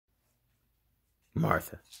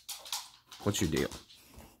Martha, what's your deal?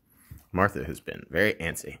 Martha has been very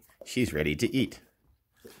antsy. She's ready to eat.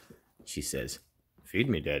 She says, "Feed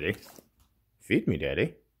me, Daddy. Feed me,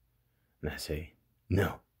 Daddy." And I say,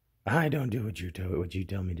 "No, I don't do what you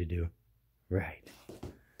tell me to do." Right.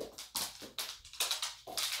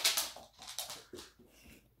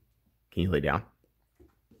 Can you lay down?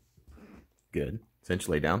 Good. Cinch,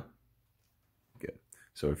 lay down. Good.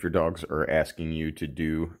 So if your dogs are asking you to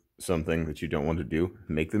do something that you don't want to do,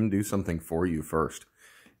 make them do something for you first.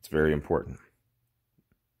 It's very important.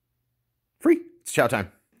 Free. It's chow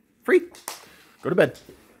time. Free. Go to bed.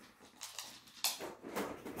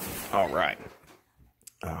 All right.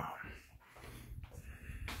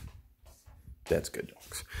 That's good,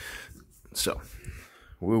 dogs. So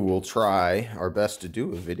we will try our best to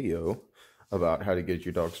do a video about how to get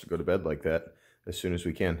your dogs to go to bed like that as soon as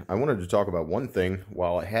we can. I wanted to talk about one thing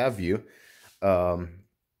while I have you.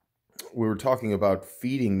 We were talking about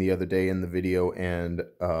feeding the other day in the video, and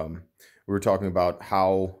we were talking about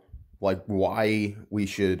how, like, why we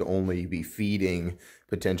should only be feeding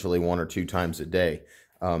potentially 1 or 2 times a day.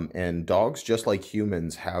 And dogs, just like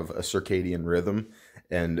humans, have a circadian rhythm,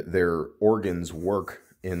 and their organs work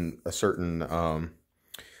in a certain,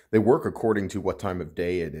 they work according to what time of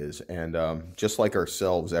day it is. And just like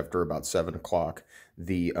ourselves, after about 7 o'clock,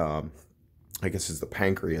 the, I guess it's the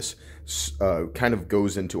pancreas, kind of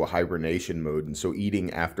goes into a hibernation mode. And so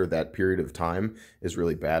eating after that period of time is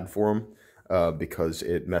really bad for them because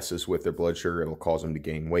it messes with their blood sugar. It'll cause them to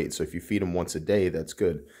gain weight. So if you feed them once a day, that's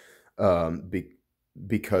good.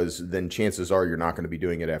 Because then chances are you're not going to be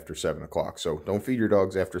doing it after 7 o'clock. So don't feed your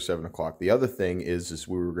dogs after 7 o'clock. The other thing is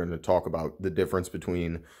we were going to talk about the difference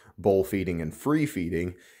between bowl feeding and free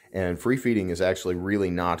feeding. And free feeding is actually really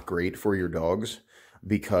not great for your dogs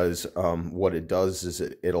because what it does is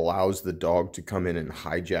it allows the dog to come in and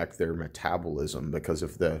hijack their metabolism, because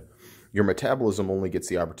if your metabolism only gets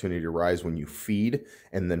the opportunity to rise when you feed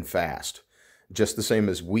and then fast. Just the same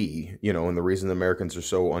as we, and the reason the Americans are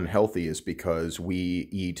so unhealthy is because we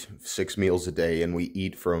eat 6 meals a day, and we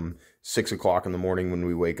eat from 6 o'clock in the morning when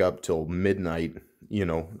we wake up till midnight,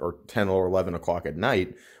 or 10 or 11 o'clock at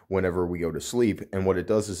night whenever we go to sleep. And what it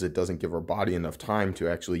does is it doesn't give our body enough time to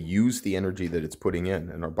actually use the energy that it's putting in.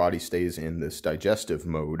 And our body stays in this digestive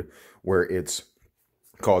mode where it's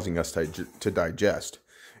causing us to digest.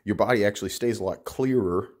 Your body actually stays a lot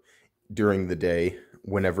clearer during the day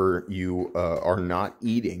whenever you are not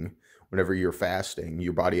eating. Whenever you're fasting,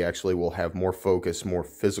 your body actually will have more focus, more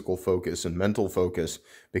physical focus and mental focus,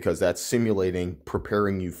 because that's simulating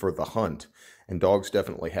preparing you for the hunt. And dogs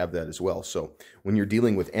definitely have that as well. So when you're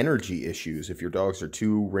dealing with energy issues, if your dogs are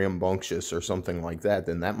too rambunctious or something like that,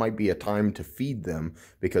 then that might be a time to feed them,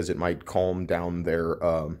 because it might calm down their,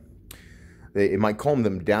 it might calm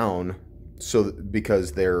them down, so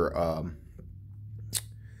because their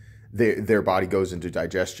body goes into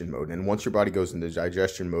digestion mode. And once your body goes into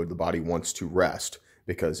digestion mode, the body wants to rest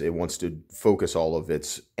because it wants to focus all of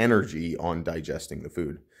its energy on digesting the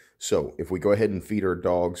food. So if we go ahead and feed our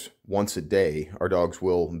dogs once a day, our dogs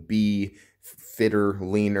will be fitter,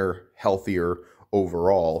 leaner, healthier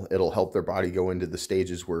overall. It'll help their body go into the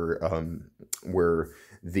stages where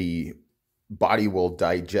the body will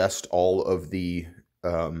digest all of the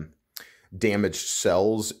damaged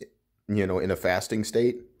cells, in a fasting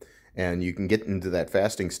state. And you can get into that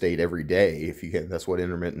fasting state every day if you can. That's what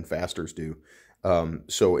intermittent fasters do. And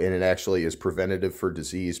it actually is preventative for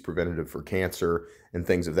disease, preventative for cancer, and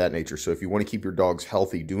things of that nature. So if you want to keep your dogs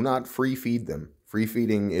healthy, do not free feed them. Free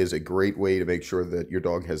feeding is a great way to make sure that your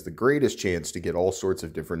dog has the greatest chance to get all sorts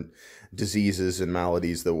of different diseases and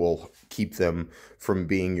maladies that will keep them from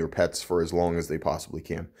being your pets for as long as they possibly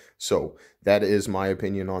can. So that is my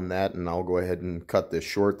opinion on that, and I'll go ahead and cut this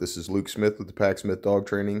short. This is Luke Smith with the Pack Smith Dog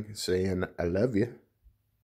Training saying I love you.